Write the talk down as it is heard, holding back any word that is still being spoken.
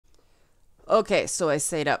Okay, so I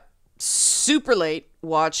stayed up super late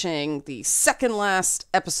watching the second last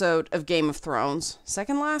episode of Game of Thrones.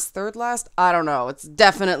 Second last? Third last? I don't know. It's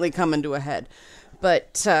definitely coming to a head.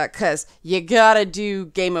 But, cause you gotta do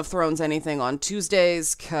Game of Thrones anything on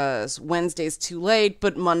Tuesdays, cause Wednesday's too late,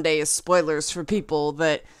 but Monday is spoilers for people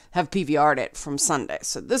that have PVR'd it from Sunday.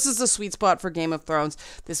 So this is the sweet spot for Game of Thrones.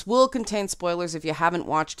 This will contain spoilers if you haven't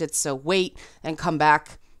watched it, so wait and come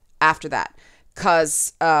back after that.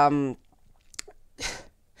 Cause,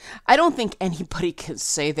 I don't think anybody can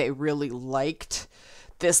say they really liked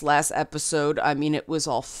this last episode. I mean, it was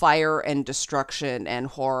all fire and destruction and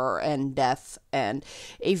horror and death and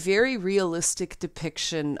a very realistic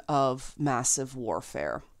depiction of massive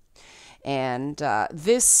warfare. And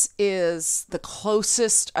this is the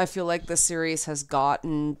closest I feel like the series has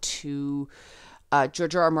gotten to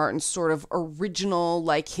George R. R. Martin's sort of original,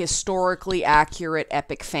 like historically accurate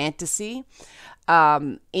epic fantasy,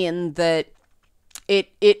 in that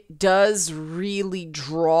it does really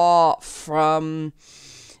draw from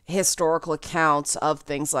historical accounts of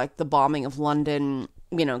things like the bombing of London,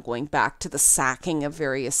 going back to the sacking of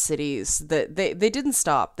various cities. That they didn't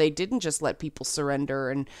stop. They didn't just let people surrender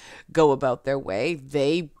and go about their way.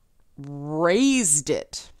 They raised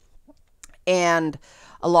it. And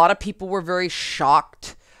a lot of people were very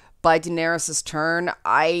shocked by Daenerys' turn.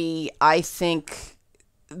 I think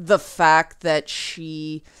the fact that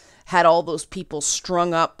she had all those people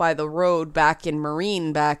strung up by the road back in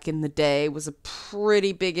Marine back in the day was a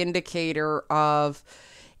pretty big indicator of,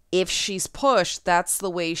 if she's pushed, that's the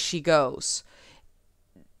way she goes.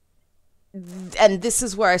 And this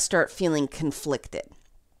is where I start feeling conflicted.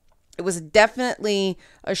 It was definitely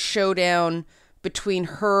a showdown between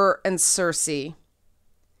her and Cersei,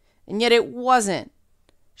 and yet it wasn't.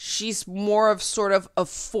 She's more of sort of a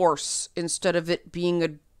force instead of it being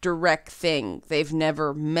a direct thing. They've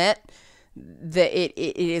never met. It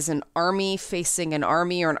is an army facing an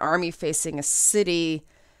army, or an army facing a city.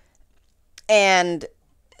 And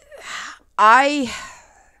I'm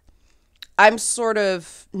sort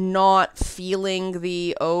of not feeling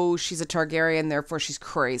the, oh, she's a Targaryen, therefore she's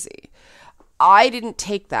crazy. I didn't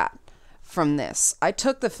take that from this. I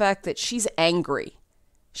took the fact that she's angry.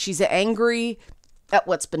 She's angry at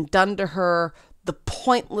what's been done to her, the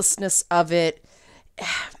pointlessness of it.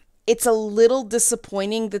 It's a little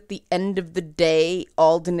disappointing that at the end of the day,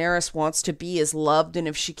 all Daenerys wants to be is loved, and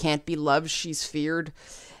if she can't be loved, she's feared.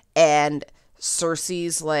 And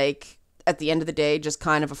Cersei's, like, at the end of the day, just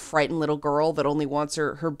kind of a frightened little girl that only wants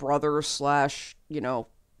her brother slash,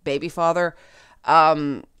 baby father.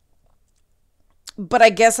 But I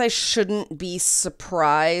guess I shouldn't be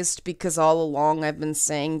surprised, because all along I've been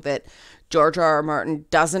saying that George R. R. Martin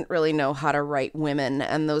doesn't really know how to write women,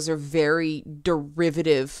 and those are very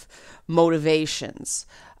derivative motivations.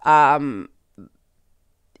 It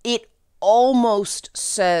almost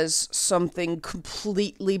says something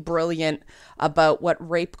completely brilliant about what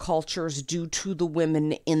rape cultures do to the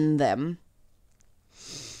women in them.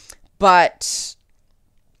 But,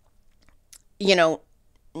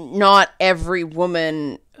 not every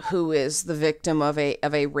woman who is the victim of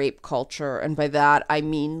a rape culture, and by that I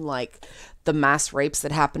mean like the mass rapes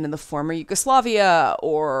that happened in the former Yugoslavia,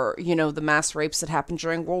 or the mass rapes that happened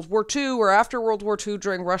during World War II or after World War II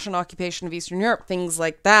during Russian occupation of Eastern Europe, things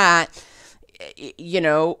like that.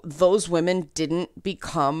 Those women didn't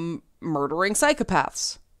become murdering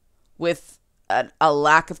psychopaths with a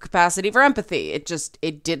lack of capacity for empathy.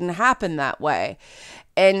 It didn't happen that way.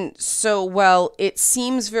 And so, while it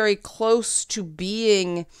seems very close to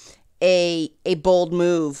being a bold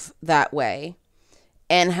move that way,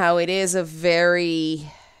 and how it is a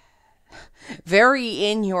very, very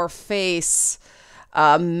in-your-face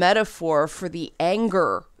metaphor for the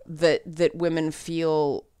anger that women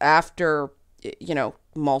feel after,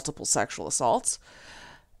 multiple sexual assaults,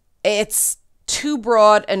 it's too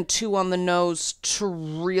broad and too on the nose to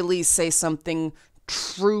really say something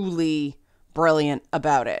truly brilliant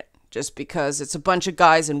about it, just because it's a bunch of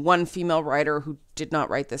guys and one female writer who did not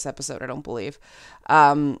write this episode, I don't believe,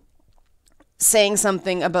 saying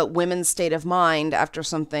something about women's state of mind after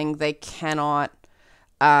something they cannot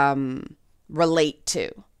relate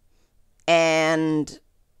to. And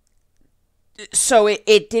so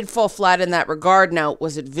it did fall flat in that regard. Now,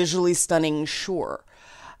 was it visually stunning? Sure.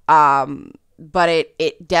 But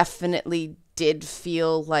it definitely did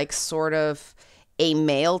feel like sort of a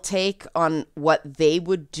male take on what they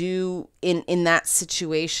would do in that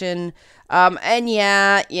situation. And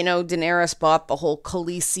yeah, Daenerys bought the whole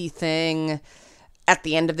Khaleesi thing. At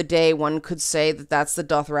the end of the day, one could say that that's the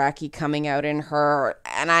Dothraki coming out in her.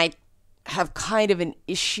 And I have kind of an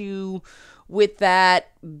issue with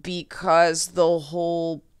that because the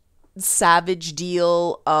whole savage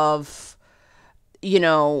deal of,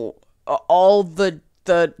 all the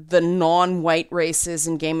non-white races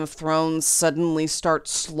in Game of Thrones suddenly start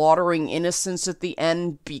slaughtering innocents at the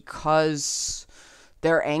end because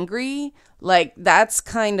they're angry. Like, that's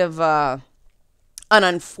kind of an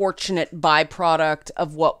unfortunate byproduct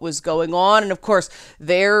of what was going on. And of course,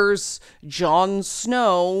 there's Jon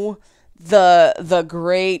Snow, the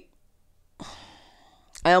great,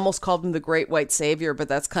 I almost called him the Great White Savior, but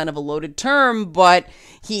that's kind of a loaded term, but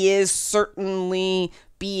he is certainly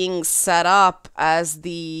being set up as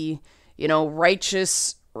the,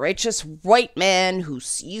 righteous white man who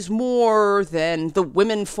sees more than the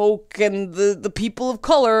women folk and the people of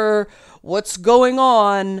color. What's going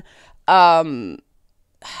on? I'm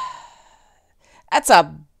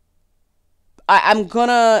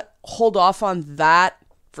gonna hold off on that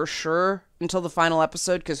for sure until the final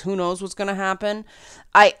episode, because who knows what's gonna happen.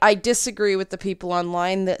 I disagree with the people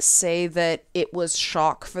online that say that it was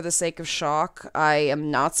shock for the sake of shock. I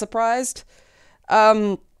am not surprised.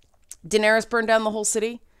 Daenerys burned down the whole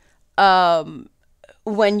city.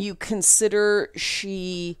 When you consider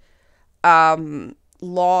she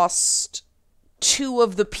lost two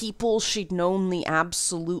of the people she'd known the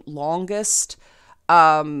absolute longest,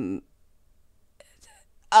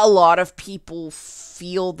 a lot of people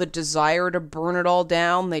feel the desire to burn it all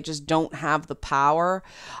down. They just don't have the power.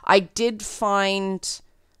 I did find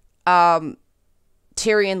Tyrion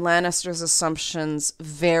Lannister's assumptions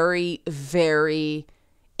very, very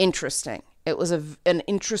interesting. It was an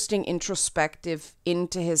interesting introspective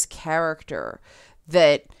into his character,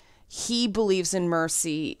 that he believes in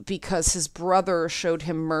mercy because his brother showed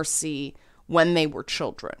him mercy when they were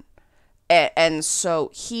children. And so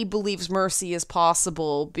he believes mercy is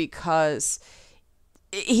possible because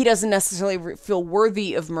he doesn't necessarily feel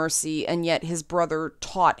worthy of mercy, and yet his brother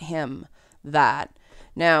taught him that.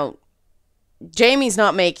 Now, Jaime's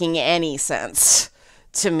not making any sense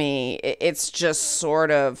to me. It's just sort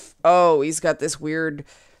of, he's got this weird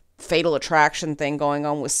fatal attraction thing going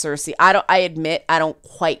on with Cersei. I admit I don't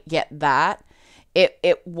quite get that.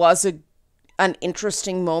 It was an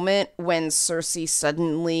interesting moment when Cersei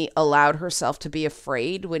suddenly allowed herself to be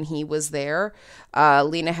afraid when he was there.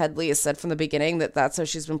 Lena Headey has said from the beginning that that's how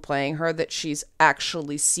she's been playing her, that she's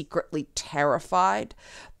actually secretly terrified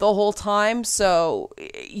the whole time. So,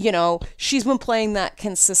 she's been playing that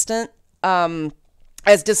consistent.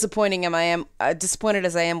 As disappointed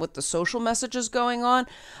as I am with the social messages going on,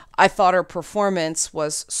 I thought her performance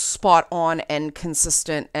was spot on and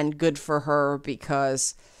consistent and good for her,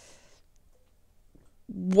 because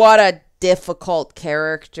what a difficult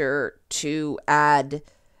character to add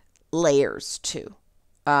layers to.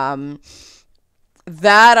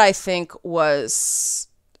 That, I think, was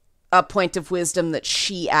a point of wisdom that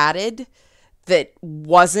she added that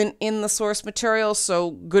wasn't in the source material, so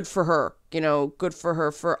good for her. Good for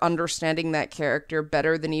her for understanding that character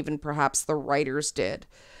better than even perhaps the writers did.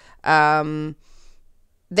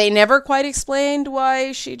 They never quite explained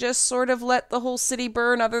why she just sort of let the whole city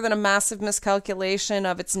burn, other than a massive miscalculation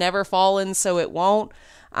of it's never fallen, so it won't.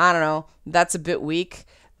 I don't know. That's a bit weak.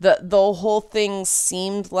 The whole thing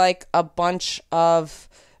seemed like a bunch of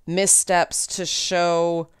missteps to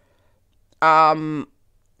show the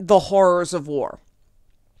horrors of war.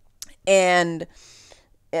 And,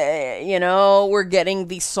 we're getting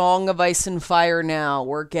the Song of Ice and Fire now.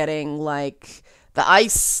 We're getting, like, the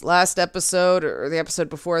ice last episode, or the episode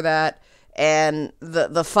before that, and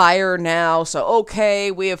the fire now. So,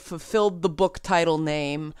 okay, we have fulfilled the book title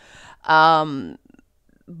name. But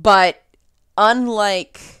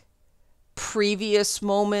unlike previous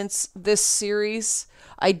moments this series,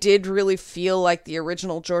 I did really feel like the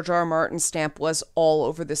original George R. R. Martin stamp was all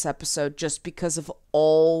over this episode, just because of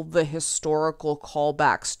all the historical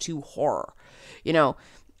callbacks to horror.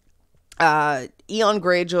 Euan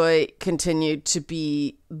Greyjoy continued to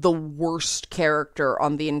be the worst character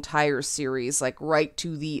on the entire series, like right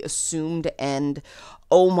to the assumed end.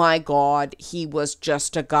 Oh my god, he was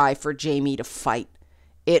just a guy for Jaime to fight.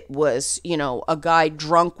 It was, a guy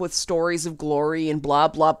drunk with stories of glory and blah,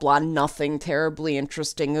 blah, blah, nothing terribly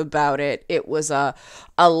interesting about it. It was a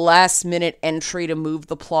last-minute entry to move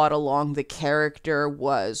the plot along. The character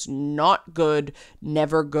was not good,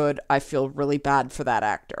 never good. I feel really bad for that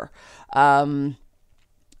actor. But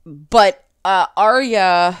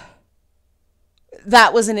Arya,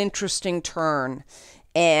 that was an interesting turn.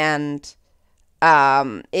 And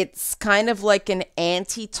it's kind of like an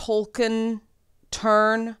anti-Tolkien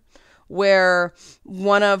turn, where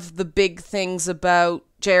one of the big things about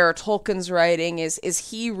J.R. Tolkien's writing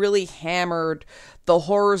is he really hammered the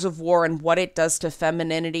horrors of war and what it does to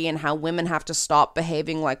femininity and how women have to stop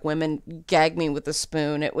behaving like women. Gag me with a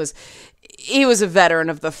spoon. He was a veteran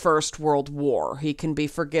of the First World War. He can be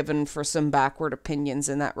forgiven for some backward opinions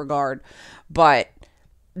in that regard. But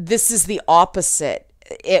this is the opposite.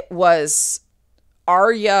 It was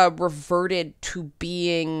Arya reverted to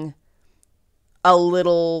being a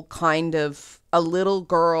little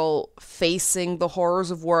girl facing the horrors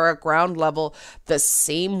of war at ground level the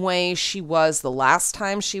same way she was the last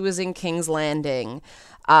time she was in King's Landing.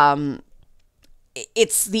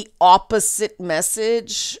 It's the opposite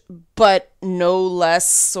message, but no less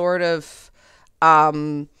sort of,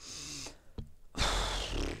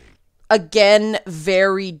 again,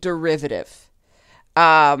 very derivative.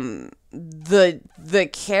 The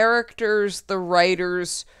characters, the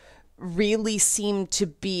writers really seem to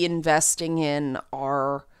be investing in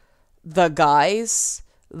are the guys.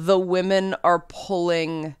 The women are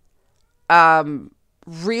pulling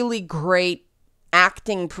really great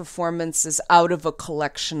acting performances out of a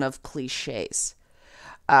collection of cliches,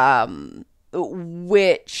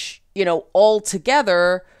 which,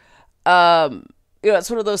 altogether, it's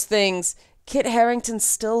one of those things. Kit Harington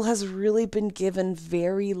still has really been given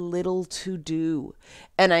very little to do.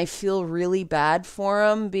 And I feel really bad for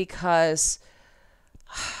him because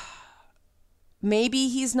maybe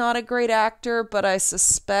he's not a great actor, but I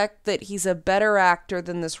suspect that he's a better actor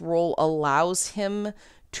than this role allows him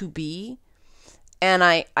to be. And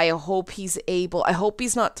I hope he's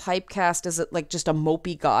not typecast as just a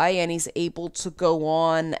mopey guy, and he's able to go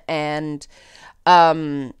on and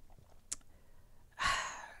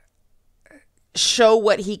show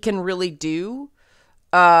what he can really do.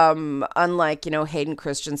 Unlike, Hayden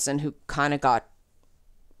Christensen, who kind of got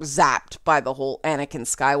zapped by the whole Anakin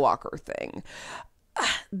Skywalker thing.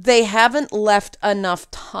 They haven't left enough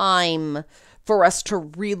time for us to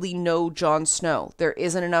really know Jon Snow. There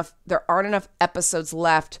aren't enough episodes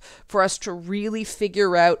left for us to really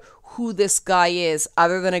figure out who this guy is,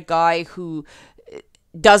 other than a guy who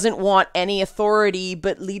doesn't want any authority,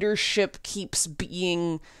 but leadership keeps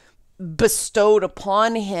being bestowed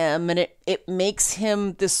upon him, and it makes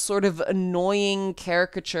him this sort of annoying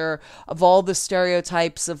caricature of all the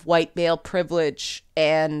stereotypes of white male privilege,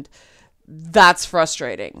 and that's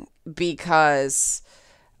frustrating because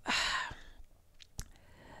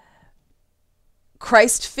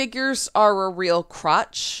Christ figures are a real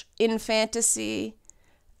crutch in fantasy,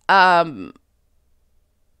 and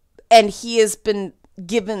he has been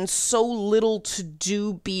given so little to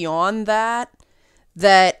do beyond that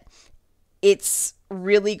it's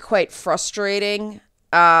really quite frustrating.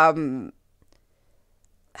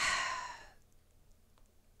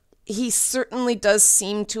 He certainly does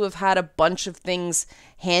seem to have had a bunch of things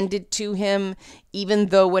handed to him, even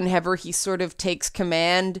though whenever he sort of takes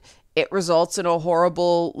command, it results in a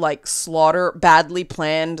horrible, slaughter, badly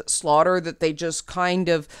planned slaughter that they just kind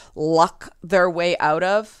of luck their way out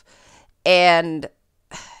of. And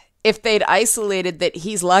if they'd isolated that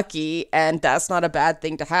he's lucky and that's not a bad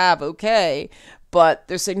thing to have, okay. But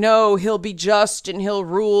they're saying, no, he'll be just and he'll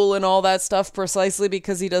rule and all that stuff precisely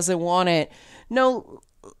because he doesn't want it. No,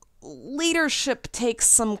 leadership takes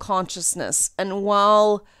some consciousness. And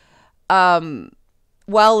while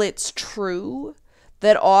it's true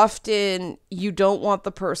that often you don't want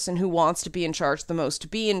the person who wants to be in charge the most to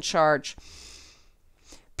be in charge,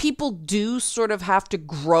 people do sort of have to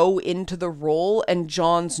grow into the role, and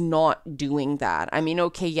Jon's not doing that. I mean,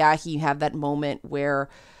 okay, yeah, he had that moment where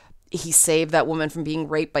he saved that woman from being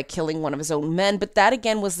raped by killing one of his own men, but that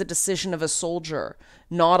again was the decision of a soldier,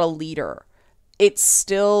 not a leader. It's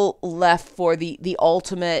still left for the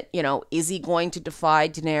ultimate, is he going to defy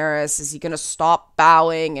Daenerys? Is he going to stop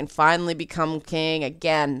bowing and finally become king?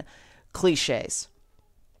 Again, cliches.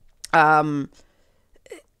 Again,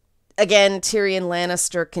 Tyrion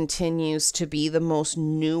Lannister continues to be the most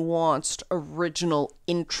nuanced, original,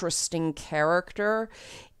 interesting character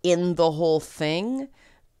in the whole thing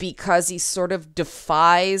because he sort of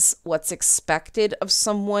defies what's expected of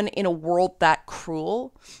someone in a world that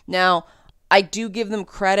cruel. Now, I do give them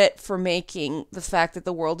credit for making the fact that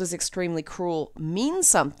the world is extremely cruel mean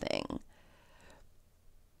something.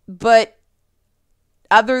 But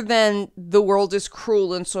other than the world is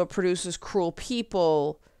cruel and so it produces cruel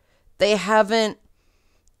people, they haven't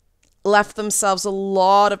left themselves a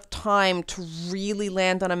lot of time to really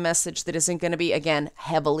land on a message that isn't going to be, again,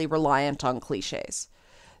 heavily reliant on cliches.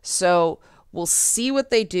 So we'll see what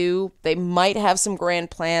they do. They might have some grand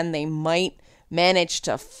plan. They might manage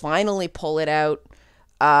to finally pull it out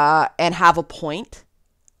and have a point.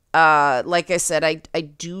 Like I said, I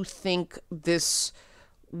do think this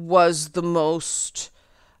was the most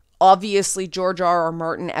obviously George R. R.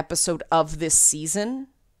 Martin episode of this season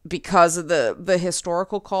because of the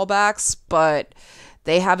historical callbacks, but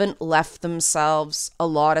they haven't left themselves a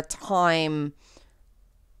lot of time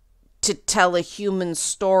to tell a human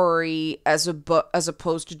story as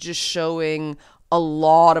opposed to just showing a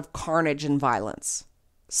lot of carnage and violence.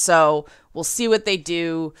 So we'll see what they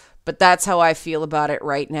do, but that's how I feel about it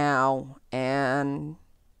right now. And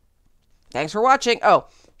thanks for watching. Oh,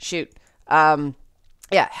 shoot.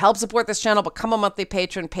 Yeah, help support this channel, become a monthly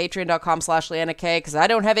patron, patreon.com/LeannaK, because I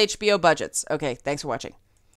don't have HBO budgets. Okay, thanks for watching.